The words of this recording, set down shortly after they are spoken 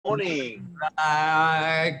Morning.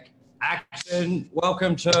 Action.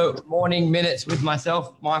 Welcome to Morning Minutes with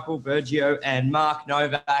myself, Michael Bergio, and Mark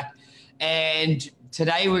Novak. And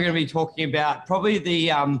today we're going to be talking about probably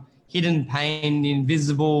the hidden pain, the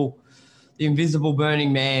invisible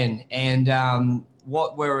burning man. And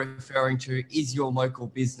what we're referring to is your local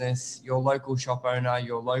business, your local shop owner,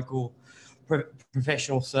 your local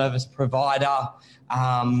professional service provider.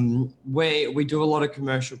 We do a lot of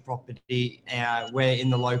commercial property. We're in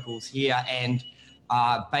the locals here, and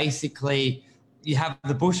basically you have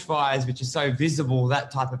the bushfires, which is so visible,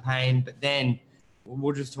 that type of pain. But then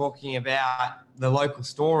we're just talking about the local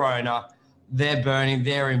store owner. They're burning,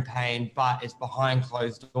 they're in pain, but it's behind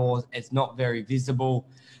closed doors. It's not very visible.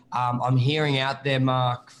 I'm hearing out there,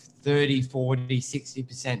 Mark, 30, 40,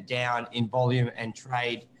 60% down in volume and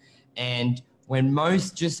trade. And when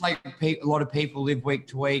just like a lot of people live week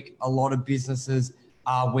to week, a lot of businesses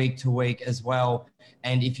are week to week as well.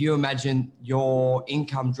 And if you imagine your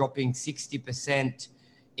income dropping 60%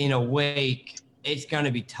 in a week, it's going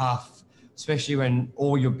to be tough, especially when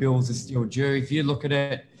all your bills are still due. If you look at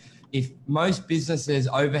it, if most businesses'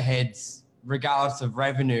 overheads, regardless of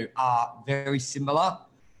revenue, are very similar,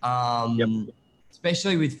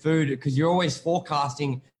 especially with food, because you're always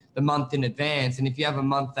forecasting the month in advance. And if you have a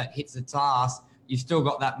month that hits its ass, you've still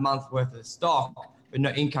got that month worth of stock, but no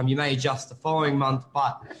income. You may adjust the following month,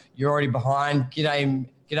 but you're already behind.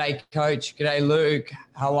 G'day, Coach. G'day, Luke.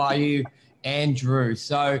 How are you? Andrew.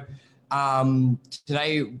 So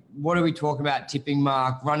today, what are we talking about, tipping,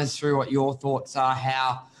 Mark? Run us through what your thoughts are,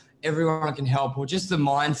 how everyone can help, or just the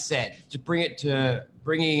mindset, to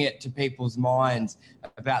bringing it to people's minds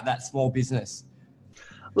about that small business.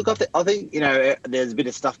 Look, I think, there's a bit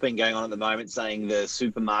of stuff been going on at the moment saying the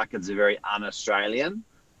supermarkets are very un-Australian,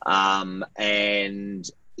 and,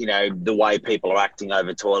 the way people are acting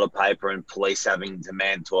over toilet paper and police having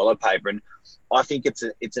demand toilet paper. And I think it's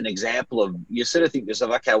an example of, you sort of think to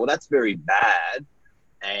yourself, okay, well, that's very bad.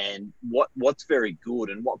 And what's very good,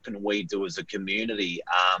 and what can we do as a community?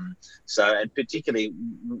 And particularly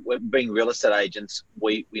being real estate agents,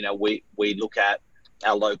 we look at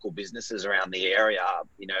our local businesses around the area,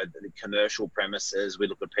 the commercial premises. We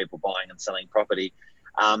look at people buying and selling property.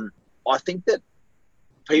 I think that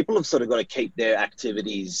people have sort of got to keep their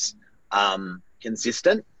activities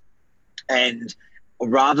consistent, and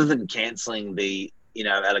rather than cancelling the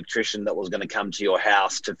electrician that was going to come to your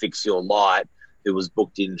house to fix your light, who was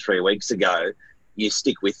booked in 3 weeks ago, you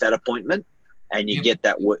stick with that appointment, and you get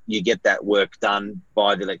that work done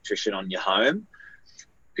by the electrician on your home.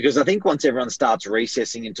 Because I think once everyone starts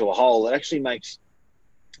recessing into a hole, it actually makes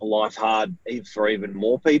life hard for even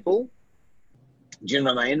more people. Do you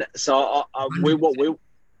know what I mean? So what we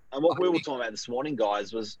were talking about this morning,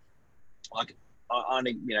 guys, was like, going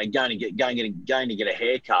to get a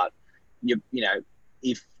haircut.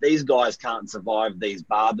 If these guys can't survive these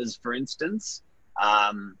barbers, for instance,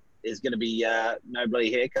 there's going to be no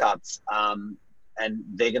bloody haircuts, and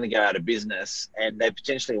they're going to go out of business, and they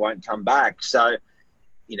potentially won't come back. So,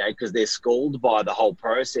 because they're schooled by the whole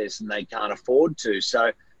process and they can't afford to. So,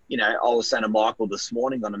 I was saying to Michael this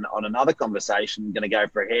morning on another conversation, I'm going to go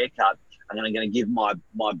for a haircut. I'm going to give my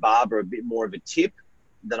barber a bit more of a tip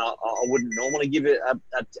than I wouldn't normally give it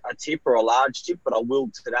a tip or a large tip, but I will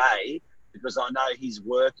today, because I know his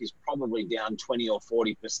work is probably down 20 or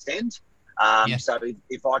 40%. So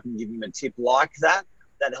if I can give him a tip like that,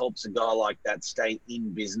 that helps a guy like that stay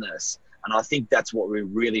in business. And I think that's what we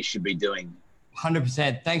really should be doing.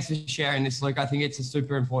 100%. Thanks for sharing this, Luke. I think it's a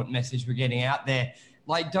super important message we're getting out there.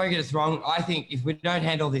 Like, don't get us wrong. I think if we don't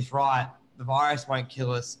handle this right, the virus won't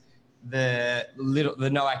kill us. The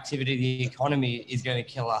no activity, the economy is going to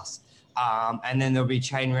kill us. And then there'll be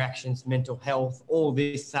chain reactions, mental health, all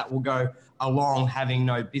this that will go along having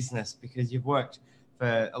no business, because you've worked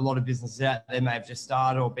for a lot of businesses out there, may have just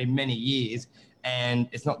started or been many years, and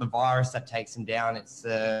it's not the virus that takes them down.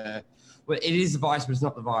 It is the virus, but it's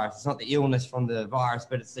not the virus. It's not the illness from the virus,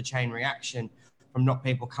 but it's the chain reaction from not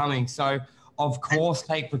people coming. So, of course,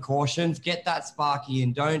 take precautions, get that sparky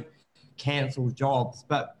in, don't cancel jobs,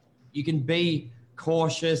 but you can be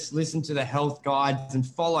cautious, listen to the health guides and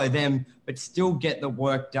follow them, but still get the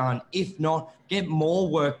work done. If not, get more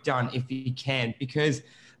work done if you can, because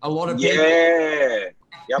a lot of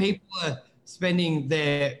people are spending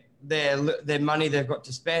their money they've got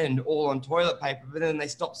to spend all on toilet paper, but then they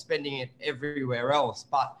stop spending it everywhere else.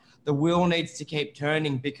 But the wheel needs to keep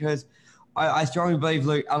turning, because I strongly believe,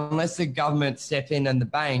 Luke, unless the government step in and the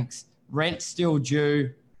banks, rent's still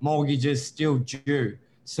due, mortgages still due.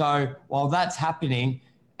 So while that's happening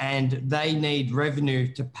and they need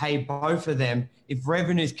revenue to pay both of them, if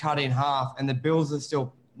revenue's cut in half and the bills are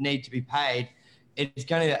still need to be paid, it's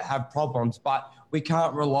going to have problems. But we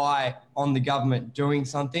can't rely on the government doing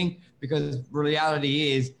something, because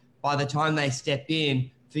reality is, by the time they step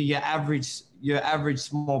in for your average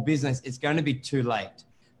small business, it's going to be too late,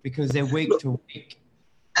 because they're week to week.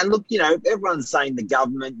 And look, everyone's saying the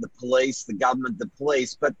government, the police,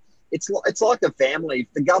 but it's like a family.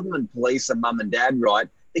 If the government police are mum and dad, right,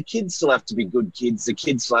 the kids still have to be good kids. The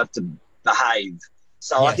kids still have to behave.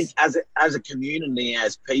 So yes. I think as a community,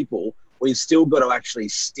 as people, we've still got to actually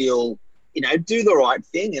still, do the right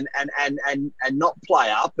thing and not play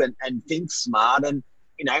up and think smart. And,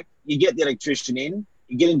 you get the electrician in,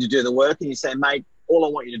 you get him to do the work, and you say, mate, all I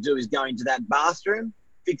want you to do is go into that bathroom,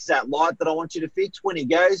 fix that light that I want you to fix. When he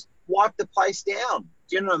goes, wipe the place down.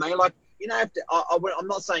 Do you know what I mean? Like, I'm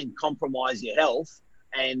not saying compromise your health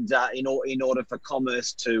and in order for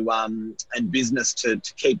commerce to and business to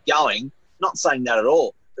keep going. Not saying that at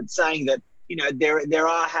all, but saying that there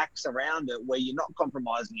are hacks around it where you're not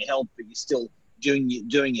compromising your health, but you're still doing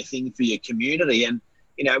your thing for your community. And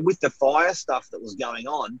with the fire stuff that was going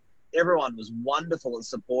on, everyone was wonderful at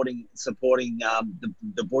supporting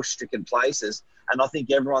the bush-stricken places, and I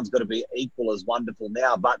think everyone's got to be equal as wonderful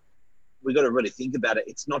now. But we've got to really think about it.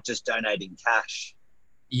 It's not just donating cash.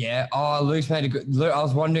 Yeah. Oh, Luke's made a good. Luke, I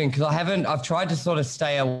was wondering, because I've tried to sort of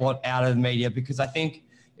stay a lot out of the media, because I think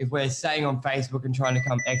if we're staying on Facebook and trying to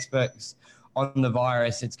become experts on the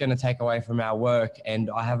virus, it's going to take away from our work.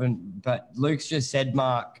 And I haven't. But Luke's just said,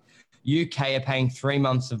 Mark, UK are paying 3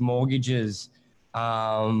 months of mortgages,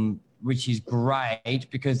 which is great,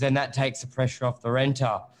 because then that takes the pressure off the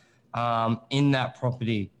renter in that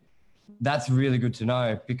property. That's really good to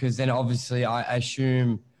know, because then obviously I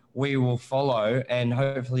assume we will follow, and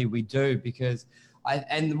hopefully we do, because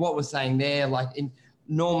and what we're saying there, like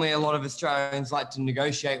normally a lot of Australians like to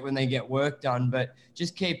negotiate when they get work done, but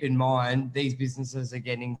just keep in mind these businesses are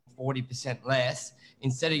getting 40% less.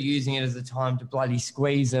 Instead of using it as a time to bloody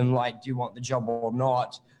squeeze them, like, do you want the job or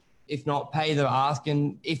not? If not, pay the ask,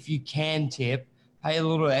 and if you can tip, pay a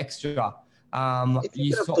little extra. If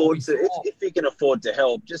you can afford to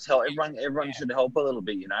help, just help. Everyone should help a little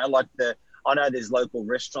bit. Like I know there's local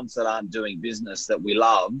restaurants that aren't doing business that we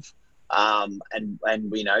love, and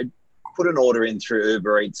put an order in through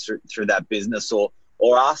Uber Eats through that business, or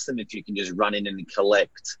ask them if you can just run in and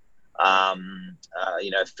collect,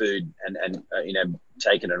 food and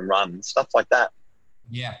take it and run, stuff like that.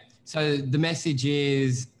 Yeah. So the message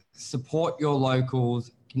is support your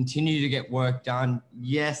locals, continue to get work done.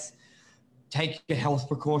 Yes, take your health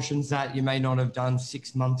precautions that you may not have done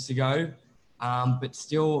 6 months ago, but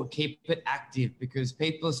still keep it active, because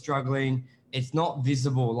people are struggling. It's not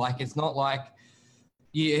visible. Like, it's not like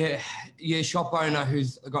your shop owner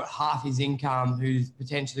who's got half his income, who's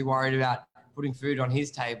potentially worried about putting food on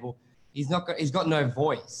his table. He's got no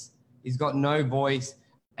voice. He's got no voice.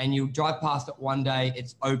 And you drive past it one day,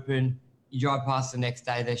 it's open. You drive past the next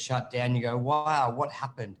day, they're shut down. You go, wow, what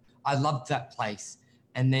happened? I loved that place.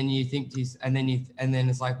 And then you think this, and then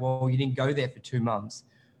it's like, well, you didn't go there for 2 months.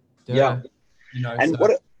 Yeah. And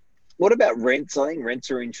so, what about rents? I think rents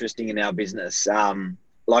are interesting in our business.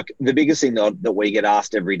 Like the biggest thing that we get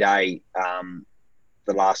asked every day,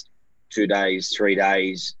 the last 2 days, 3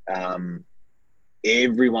 days,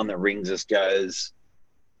 everyone that rings us goes,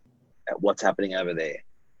 what's happening over there?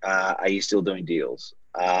 Are you still doing deals?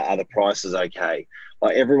 Are the prices okay?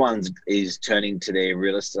 Like, everyone is turning to their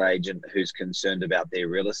real estate agent who's concerned about their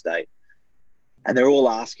real estate. And they're all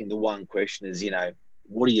asking the one question is,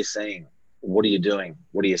 what are you seeing? What are you doing?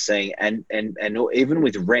 What are you seeing? And even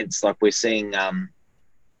with rents, like we're seeing,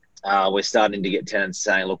 we're starting to get tenants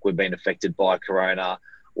saying, look, we've been affected by Corona.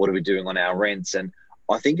 What are we doing on our rents? And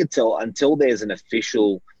I think until there's an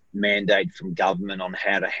official mandate from government on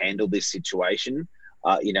how to handle this situation,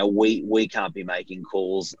 we can't be making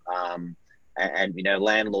calls. And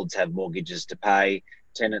landlords have mortgages to pay,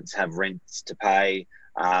 tenants have rents to pay.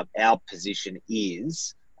 Our position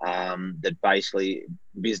is that basically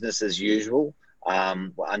business as usual,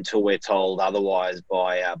 until we're told otherwise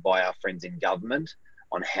by our friends in government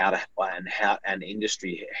on how and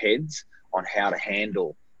industry heads on how to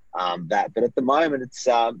handle that. But at the moment, it's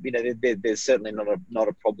there's certainly not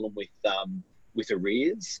a problem with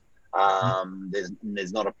arrears.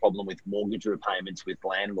 There's not a problem with mortgage repayments with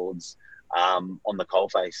landlords on the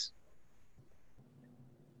coalface.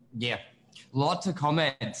 Yeah, lots of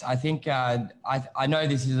comments. I think I know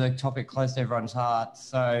this is a topic close to everyone's heart.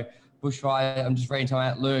 So bushfire, I'm just reading something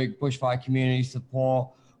out, Luke. Bushfire community support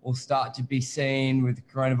will start to be seen with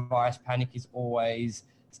coronavirus. Panic is always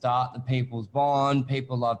start the people's bond.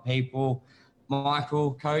 People love people.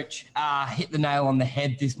 Michael, coach, hit the nail on the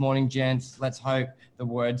head this morning, gents. Let's hope the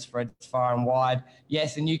word spreads far and wide.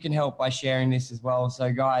 Yes, and you can help by sharing this as well.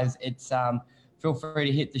 So, guys, it's feel free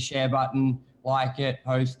to hit the share button, like it,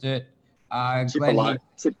 post it.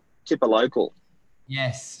 Tip a local.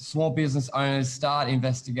 Yes, small business owners start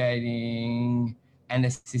investigating and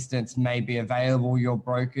assistance may be available. Your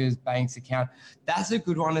brokers, banks account. That's a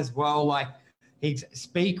good one as well. Like,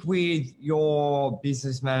 speak with your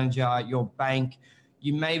business manager, your bank.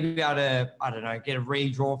 You may be able to, I don't know, get a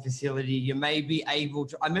redraw facility. You may be able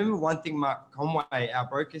to. I remember one thing Mark Conway, our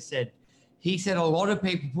broker, said. He said a lot of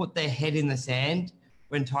people put their head in the sand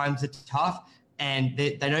when times are tough and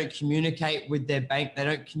they don't communicate with their bank. They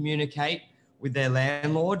don't communicate with their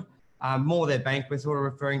landlord, more their bank we're sort of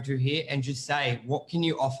referring to here, and just say, what can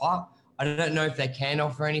you offer? I don't know if they can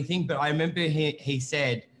offer anything, but I remember he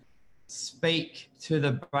said, speak to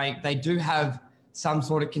the bank. They do have some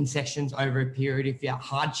sort of concessions over a period if you're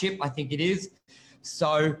hardship, I think it is.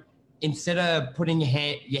 So instead of putting your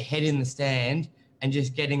head in the stand and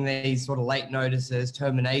just getting these sort of late notices,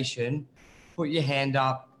 termination, put your hand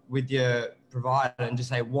up with your provider and just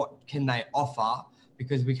say, what can they offer?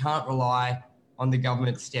 Because we can't rely on the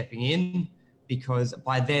government stepping in, because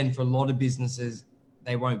by then for a lot of businesses,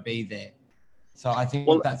 they won't be there. So I think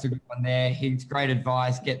that's a good one there. He's great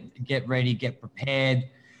advice. Get ready, get prepared.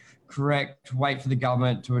 Correct. Wait for the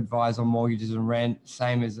government to advise on mortgages and rent.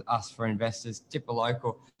 Same as us for investors. Tip a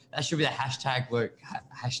local. That should be the hashtag, Luke.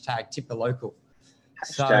 Hashtag tip a local.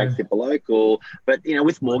 Hashtag tip a local. But,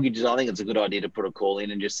 with mortgages, I think it's a good idea to put a call in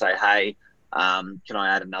and just say, hey, can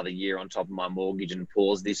I add another year on top of my mortgage and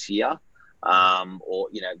pause this year? Or,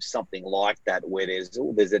 something like that, where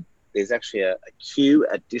there's actually a queue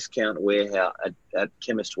at Discount Warehouse, at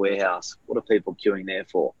Chemist Warehouse. What are people queuing there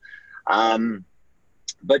for?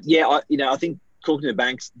 But yeah, I think talking to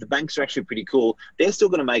the banks are actually pretty cool. They're still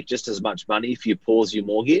going to make just as much money if you pause your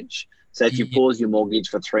mortgage. So if you pause your mortgage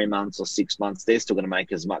for 3 months or 6 months, they're still going to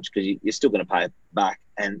make as much because you're still going to pay it back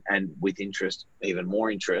and with interest, even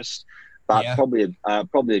more interest. But probably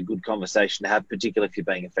a good conversation to have, particularly if you're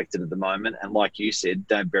being affected at the moment. And like you said,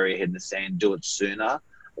 don't bury your head in the sand. Do it sooner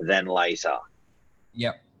than later.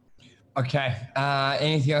 Yep. Okay.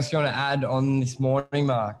 Anything else you want to add on this morning,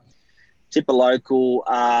 Mark? Tip a local.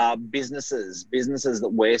 Businesses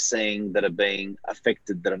that we're seeing that are being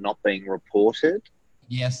affected that are not being reported.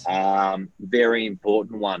 Yes. Very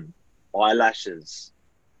important one. Eyelashes.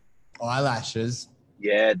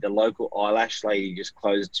 Yeah, the local eyelash lady just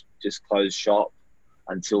closed shop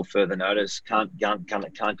until further notice. Can't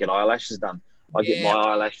get eyelashes done. I get my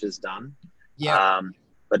eyelashes done. Yeah.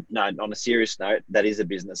 But no, on a serious note, that is a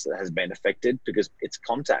business that has been affected because it's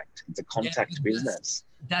contact. It's a contact business.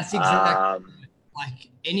 That's exactly like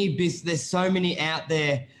any business. There's so many out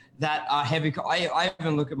there that are heavy. I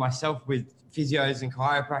even look at myself with physios and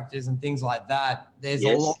chiropractors and things like that. There's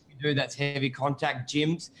a lot we do that's heavy contact.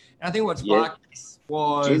 Gyms. And I think what sparked this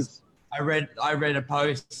was I read a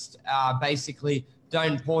post basically,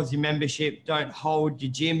 don't pause your membership, don't hold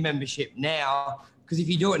your gym membership now, because if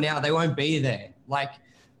you do it now, they won't be there. Like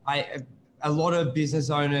a lot of business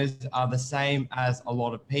owners are the same as a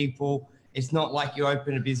lot of people. It's not like you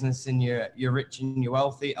open a business and you're rich and you're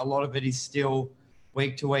wealthy. A lot of it is still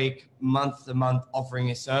week to week, month to month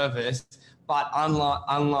offering a service. But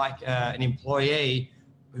unlike an employee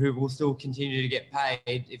who will still continue to get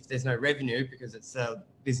paid if there's no revenue because it's a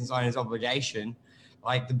business owner's obligation,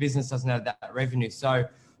 like the business doesn't have that revenue. So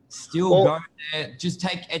still go there. Just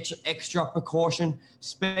take extra precaution,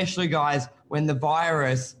 especially guys, when the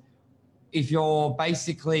virus, if you're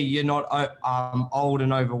not old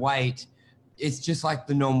and overweight, it's just like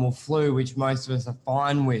the normal flu, which most of us are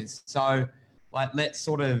fine with. So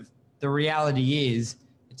the reality is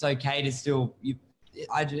it's okay to still,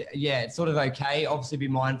 it's sort of okay. Obviously be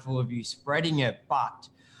mindful of you spreading it, but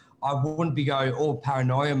I wouldn't be going all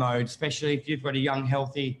paranoia mode, especially if you've got a young,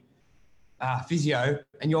 healthy physio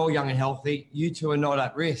and you're young and healthy, you two are not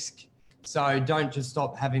at risk. So don't just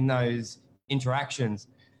stop having those interactions.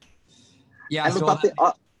 Yeah, and so look,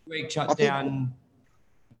 week shut down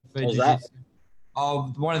for jiu-jitsu.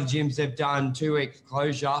 One of the gyms, they've done 2 weeks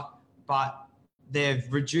closure, but they've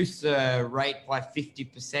reduced the rate by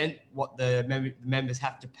 50%, what the members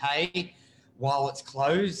have to pay while it's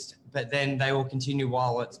closed, but then they will continue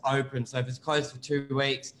while it's open. So if it's closed for 2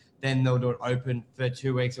 weeks, then they'll do it open for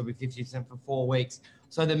 2 weeks. It'll be 50% for 4 weeks.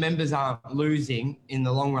 So the members aren't losing in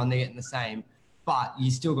the long run. They're getting the same, but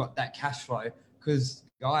you still got that cash flow because,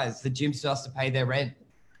 guys, the gym still has to pay their rent.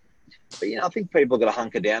 But, I think people got to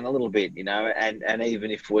hunker down a little bit, and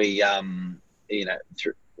even if we, I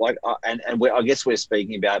guess we're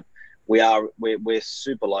speaking about we're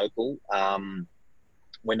super local.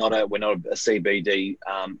 We're not a CBD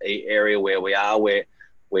area where we are. We're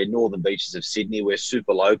northern beaches of Sydney. We're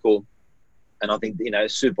super local, and I think, you know,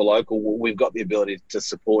 super local. We've got the ability to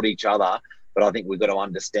support each other, but I think we've got to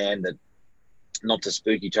understand that not to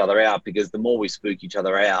spook each other out, because the more we spook each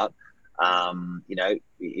other out, you know,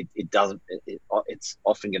 it's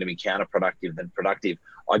often going to be counterproductive than productive.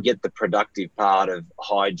 I get the productive part of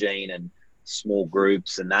hygiene and small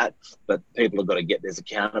groups and that, but people have got to get, there's a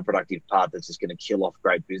counterproductive part that's just going to kill off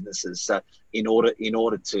great businesses. So in order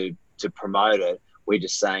to promote it, we're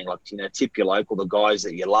just saying, like, you know, tip your local, the guys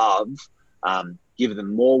that you love, give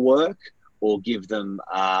them more work, or give them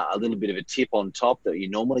a little bit of a tip on top that you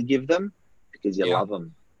normally give them, because you love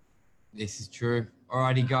them. This is true.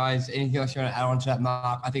 Alrighty, guys. Anything else you want to add on to that,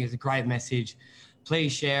 Mark? I think it's a great message.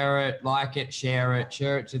 Please share it, like it, share it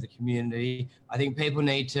to the community. I think people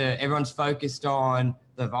need to, everyone's focused on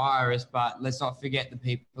the virus, but let's not forget the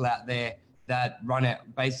people out there that run it,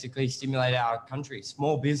 basically stimulate our country.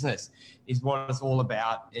 Small business is what it's all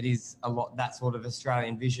about. It is a lot, that sort of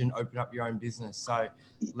Australian vision, open up your own business. So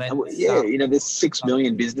you know, there's 6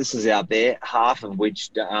 million businesses out there, half of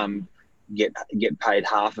which get paid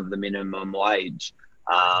half of the minimum wage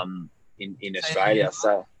in Australia.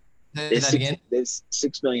 So there's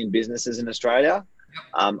 6 million businesses in Australia.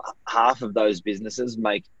 Half of those businesses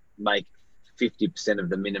make 50% of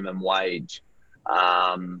the minimum wage.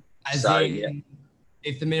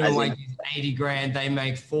 If the minimum wage is 80 grand, they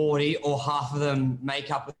make 40, or half of them make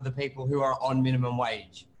up with the people who are on minimum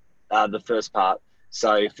wage? The first part.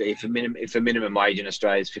 So if a minimum wage in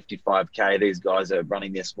Australia is 55K, these guys are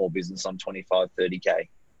running their small business on 25, 30K.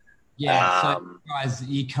 Yeah, so guys,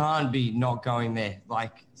 you can't be not going there.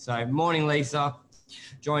 So morning, Lisa.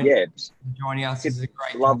 Joining us. This is a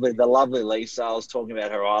great the lovely Lisa. I was talking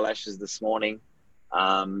about her eyelashes this morning.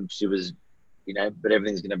 She was, you know, but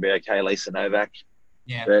everything's going to be okay, Lisa Novak.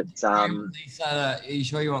 Yeah. But Lisa, are you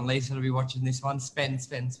sure you want Lisa to be watching this one? Spend.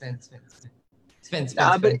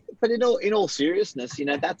 But in all seriousness, you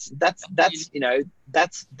know, that's you know,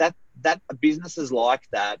 that businesses like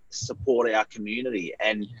that support our community,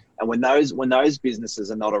 and when those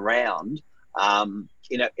businesses are not around,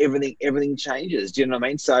 you know, everything changes. Do you know what I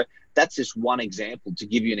mean? So that's just one example. To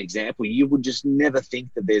give you an example, you would just never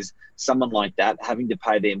think that there's someone like that having to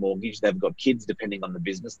pay their mortgage. They've got kids depending on the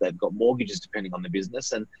business. They've got mortgages depending on the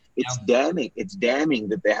business. And it's damning. It's damning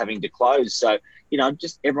that they're having to close. So, you know,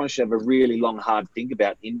 just everyone should have a really long, hard think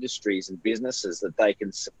about industries and businesses that they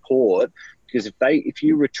can support. Because if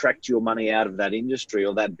you retract your money out of that industry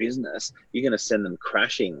or that business, you're going to send them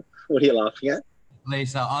crashing. What are you laughing at?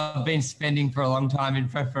 Lisa, I've been spending for a long time in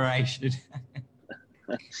preparation.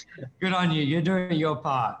 Good on you. You're doing your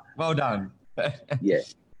part. Well done. Yeah,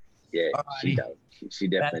 she does. She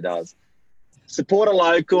definitely does. Support a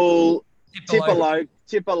local, tip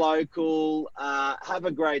a local. Have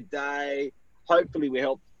a great day. Hopefully we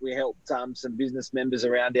helped some business members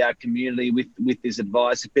around our community with this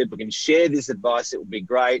advice. If people can share this advice, it would be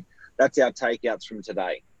great. That's our takeouts from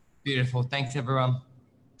today. Beautiful. Thanks, everyone.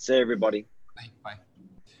 See everybody. Bye.